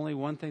world, there's only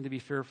one thing to be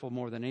fearful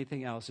more than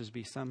anything else, is to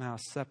be somehow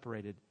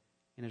separated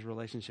in His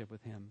relationship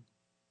with Him.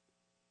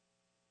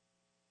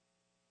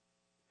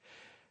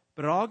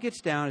 But it all gets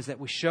down is that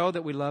we show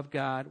that we love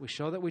God, we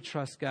show that we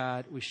trust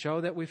God, we show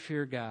that we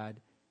fear God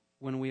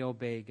when we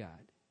obey God.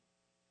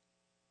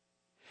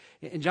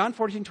 In John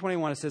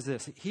 14:21 it says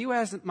this, He who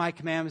has my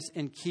commandments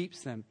and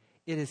keeps them,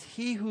 it is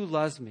he who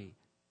loves me.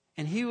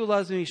 And he who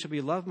loves me shall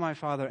be loved by my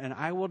Father, and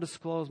I will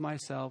disclose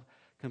myself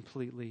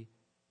completely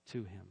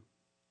to him.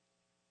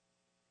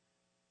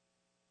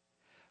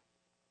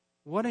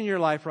 What in your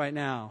life right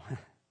now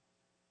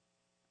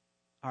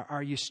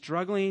are you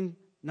struggling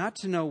not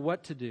to know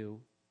what to do,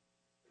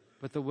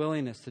 but the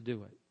willingness to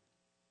do it?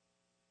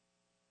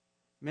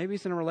 Maybe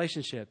it's in a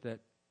relationship that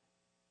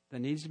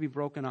needs to be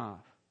broken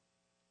off.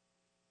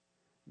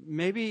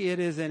 Maybe it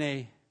is in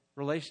a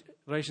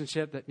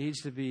relationship that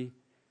needs to be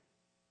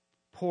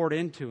poured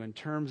into in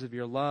terms of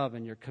your love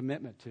and your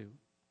commitment to.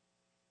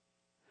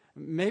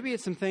 Maybe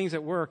it's some things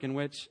at work in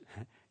which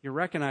you're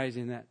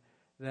recognizing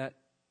that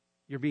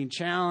you're being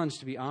challenged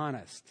to be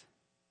honest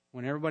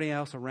when everybody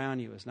else around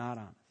you is not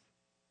honest.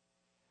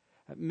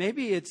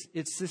 Maybe it's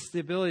just the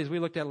ability, as we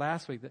looked at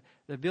last week,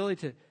 the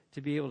ability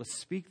to be able to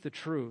speak the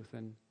truth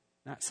and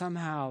not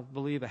somehow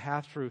believe a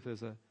half-truth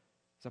is a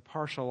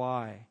partial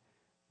lie,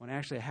 when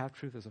actually a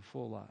half-truth is a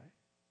full lie.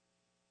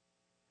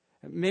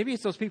 Maybe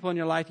it's those people in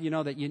your life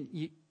that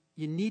you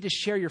need to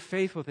share your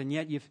faith with, and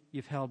yet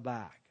you've held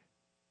back.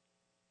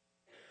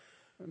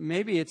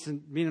 Maybe it's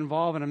being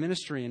involved in a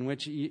ministry in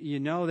which you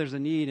know there's a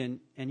need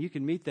and you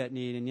can meet that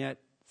need, and yet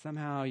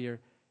somehow you're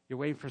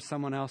waiting for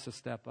someone else to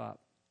step up.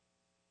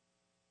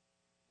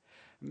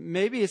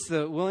 Maybe it's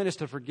the willingness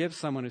to forgive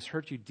someone who's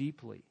hurt you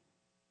deeply.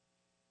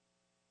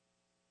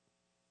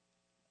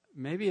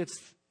 Maybe it's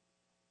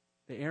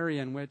the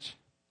area in which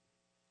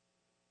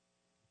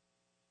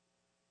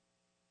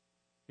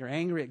you're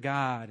angry at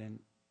God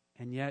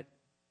and yet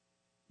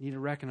need to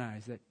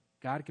recognize that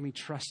God can be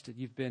trusted.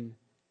 You've been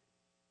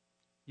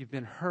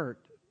hurt.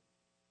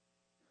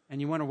 And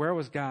you wonder, where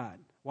was God?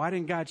 Why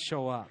didn't God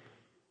show up?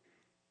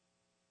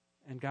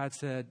 And God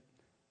said,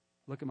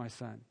 look at my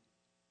son.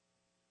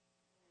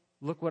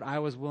 Look what I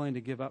was willing to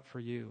give up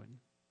for you. And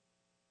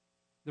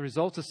the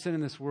results of sin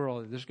in this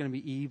world, there's going to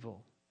be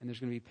evil and there's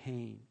going to be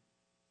pain.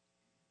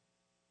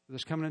 But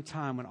there's coming a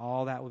time when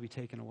all that will be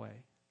taken away.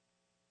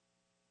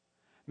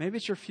 Maybe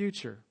it's your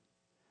future.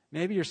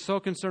 Maybe you're so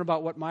concerned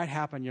about what might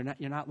happen, you're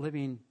not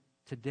living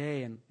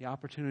today and the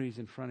opportunities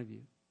in front of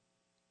you.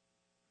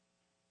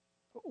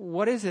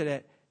 What is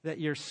it that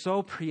you're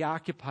so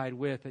preoccupied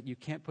with that you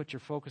can't put your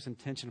focus and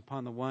attention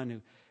upon the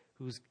one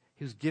who's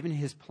given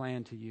his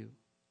plan to you?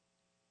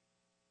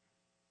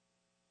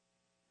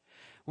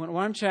 When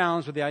I'm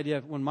challenged with the idea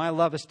of when my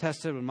love is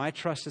tested, when my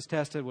trust is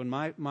tested, when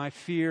my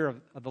fear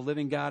of the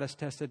living God is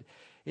tested,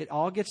 it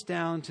all gets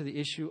down to the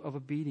issue of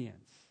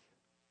obedience.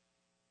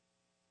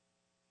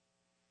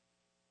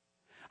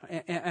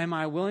 Am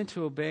I willing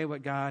to obey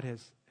what God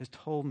has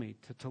told me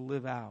to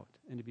live out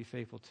and to be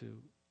faithful to?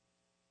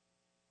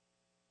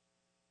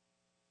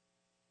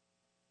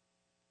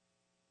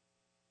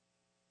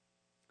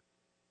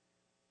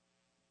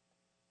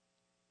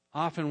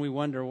 Often we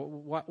wonder,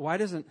 why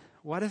doesn't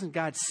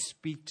God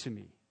speak to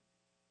me?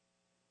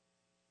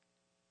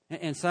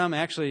 And some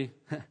actually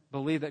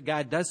believe that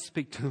God does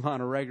speak to them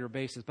on a regular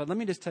basis. But let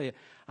me just tell you,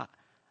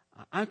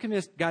 I'm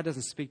convinced God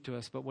doesn't speak to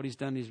us, but what he's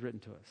done, he's written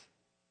to us.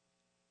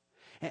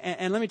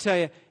 And let me tell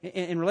you,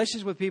 in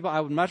relationships with people, I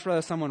would much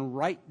rather someone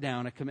write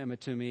down a commitment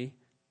to me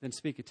than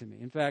speak it to me.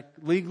 In fact,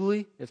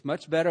 legally, it's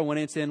much better when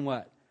it's in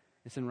what?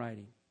 It's in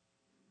writing.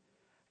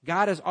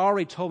 God has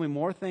already told me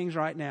more things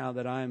right now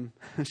that I'm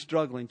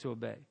struggling to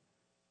obey.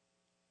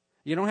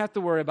 You don't have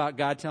to worry about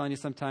God telling you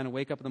sometime to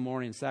wake up in the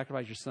morning and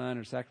sacrifice your son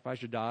or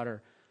sacrifice your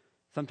daughter.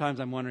 Sometimes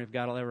I'm wondering if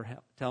God will ever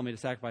tell me to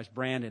sacrifice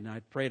Brandon. I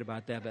prayed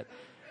about that, but,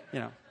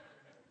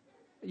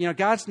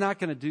 God's not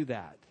going to do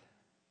that.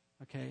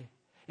 Okay?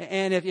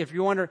 And if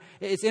you wonder,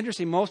 it's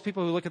interesting, most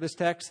people who look at this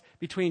text,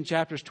 between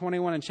chapters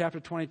 21 and chapter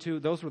 22,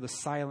 those were the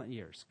silent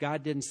years.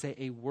 God didn't say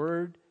a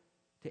word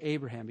to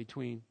Abraham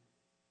between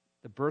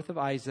the birth of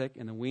Isaac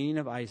and the weaning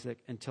of Isaac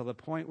until the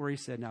point where he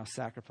said, now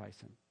sacrifice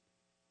him.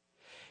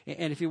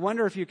 And if you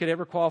wonder if you could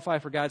ever qualify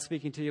for God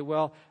speaking to you,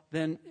 well,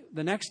 then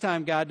the next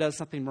time God does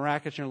something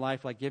miraculous in your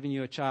life, like giving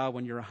you a child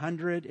when you're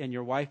 100 and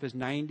your wife is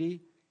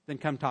 90, then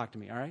come talk to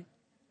me, all right?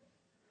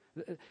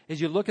 As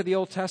you look at the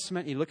Old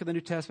Testament, you look at the New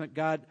Testament,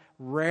 God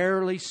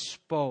rarely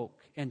spoke.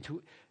 And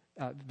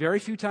very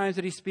few times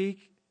did he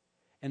speak,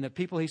 and the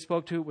people he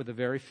spoke to were the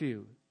very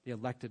few, the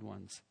elected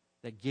ones,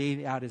 that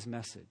gave out his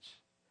message.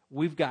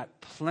 We've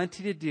got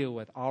plenty to deal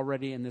with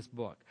already in this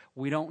book.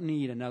 We don't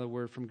need another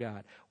word from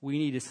God. We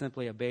need to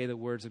simply obey the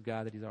words of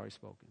God that he's already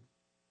spoken.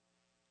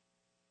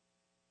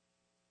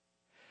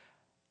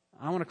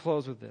 I want to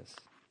close with this.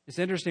 It's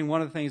interesting,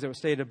 one of the things that was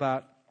stated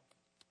about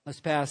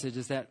this passage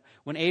is that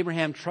when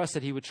Abraham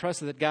trusted, he would trust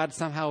that God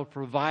somehow would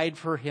provide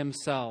for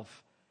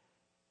himself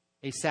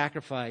a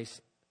sacrifice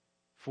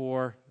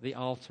for the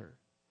altar.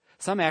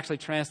 Some actually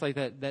translate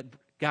that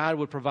God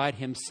would provide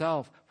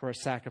himself for a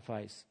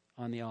sacrifice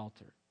on the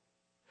altar.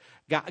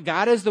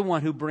 God is the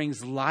one who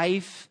brings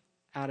life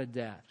out of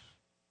death.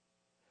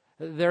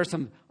 There are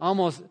some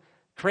almost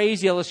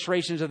crazy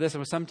illustrations of this.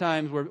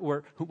 Sometimes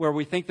where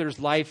we think there's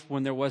life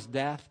when there was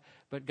death.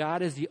 But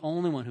God is the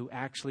only one who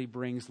actually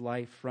brings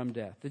life from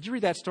death. Did you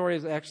read that story?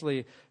 It was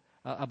actually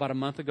about a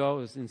month ago.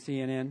 It was in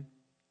CNN.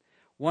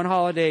 One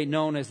holiday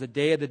known as the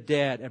Day of the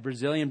Dead, a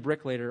Brazilian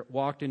bricklayer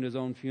walked into his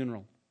own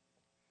funeral.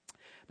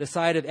 The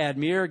site of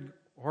Admir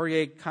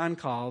Jorge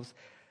Concalves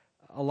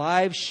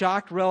alive,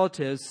 shocked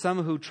relatives,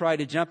 some who tried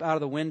to jump out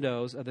of the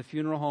windows of the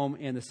funeral home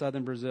in the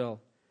southern Brazil.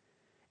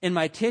 In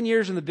my 10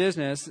 years in the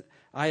business,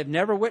 I have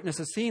never witnessed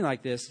a scene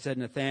like this, said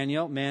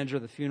Nathaniel, manager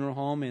of the funeral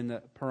home in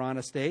the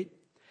Parana state.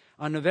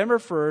 On November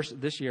 1st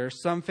this year,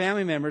 some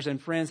family members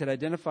and friends had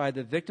identified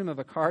the victim of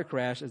a car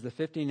crash as the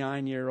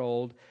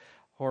 59-year-old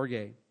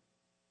Jorge.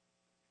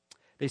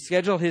 They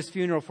scheduled his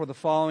funeral for the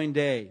following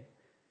day,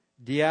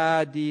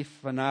 Dia de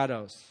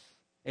Finados,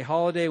 a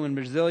holiday when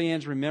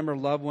Brazilians remember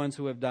loved ones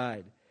who have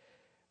died.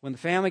 When the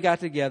family got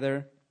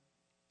together,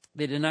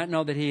 they did not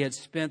know that he had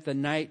spent the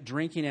night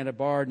drinking at a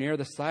bar near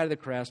the site of the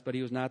crash, but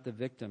he was not the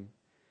victim.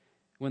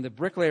 When the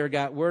bricklayer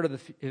got word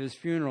of his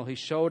funeral, he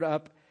showed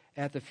up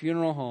at the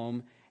funeral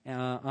home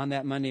on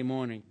that Monday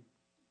morning.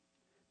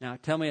 Now,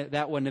 tell me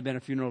that wouldn't have been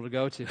a funeral to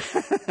go to.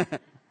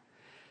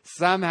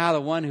 Somehow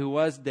the one who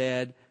was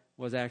dead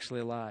was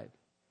actually alive.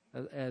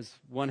 As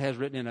one has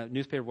written in a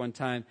newspaper one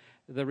time,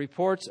 the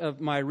reports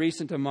of my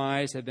recent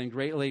demise have been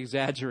greatly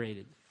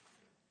exaggerated.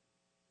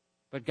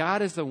 But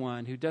God is the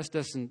one who just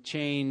doesn't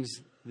change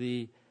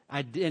the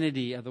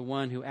identity of the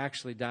one who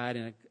actually died,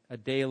 and a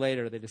day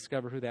later they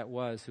discover who that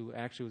was, who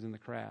actually was in the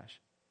crash.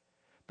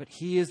 But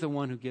He is the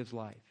one who gives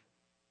life.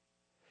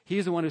 He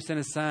is the one who sent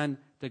His Son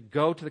to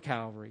go to the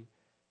Calvary,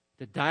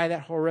 to die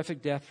that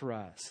horrific death for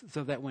us,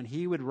 so that when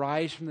He would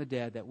rise from the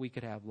dead, that we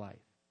could have life.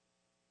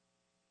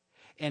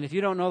 And if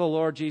you don't know the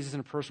Lord Jesus in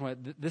a personal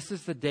way, this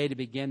is the day to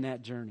begin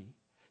that journey.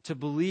 To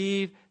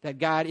believe that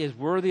God is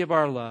worthy of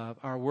our love,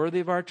 worthy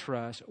of our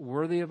trust,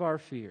 worthy of our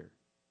fear.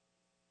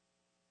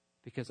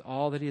 Because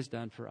all that He has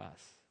done for us.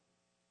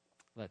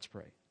 Let's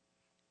pray.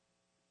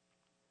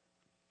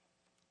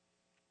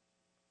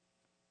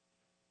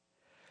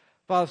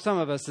 Father, some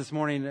of us this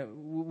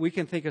morning, we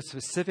can think of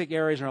specific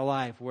areas in our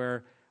life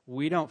where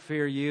we don't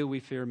fear You, we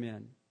fear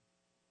men.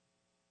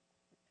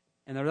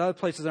 And there are other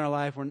places in our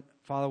life where,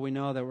 Father, we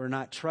know that we're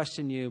not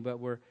trusting You, but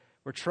we're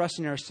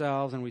trusting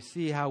ourselves, and we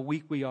see how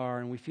weak we are,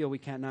 and we feel we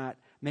cannot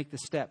make the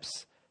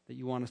steps that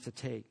You want us to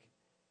take.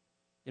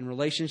 In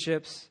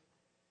relationships,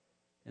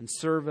 in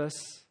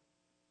service,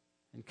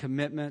 in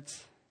commitment,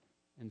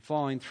 in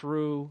following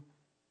through,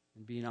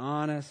 and being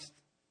honest,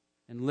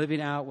 and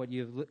living out what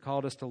You've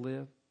called us to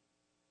live.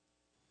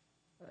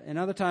 And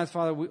other times,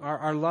 Father,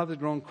 our love has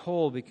grown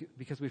cold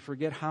because we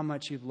forget how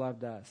much You've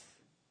loved us.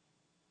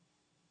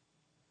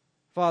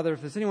 Father,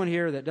 if there's anyone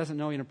here that doesn't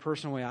know You in a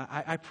personal way,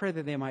 I pray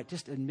that they might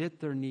just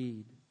admit their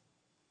need,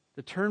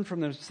 to turn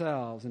from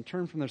themselves and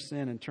turn from their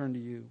sin and turn to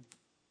You.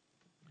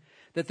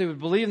 That they would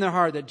believe in their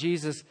heart that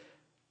Jesus,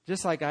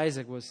 just like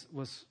Isaac, was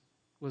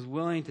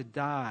willing to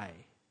die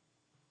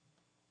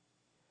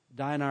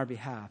on our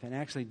behalf, and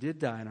actually did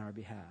die on our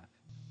behalf,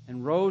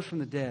 and rose from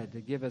the dead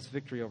to give us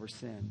victory over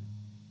sin.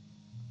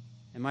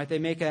 And might they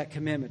make that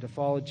commitment to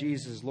follow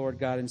Jesus, Lord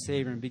God and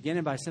Savior, and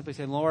beginning by simply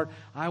saying, Lord,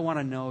 I want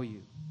to know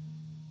You.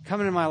 Come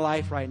into my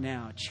life right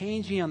now.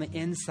 Change me on the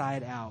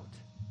inside out.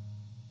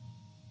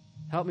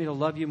 Help me to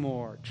love You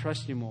more,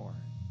 trust You more,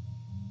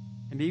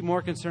 and be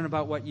more concerned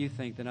about what You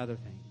think than other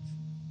things.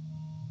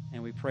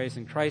 And we praise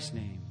in Christ's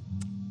name.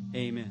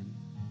 Amen.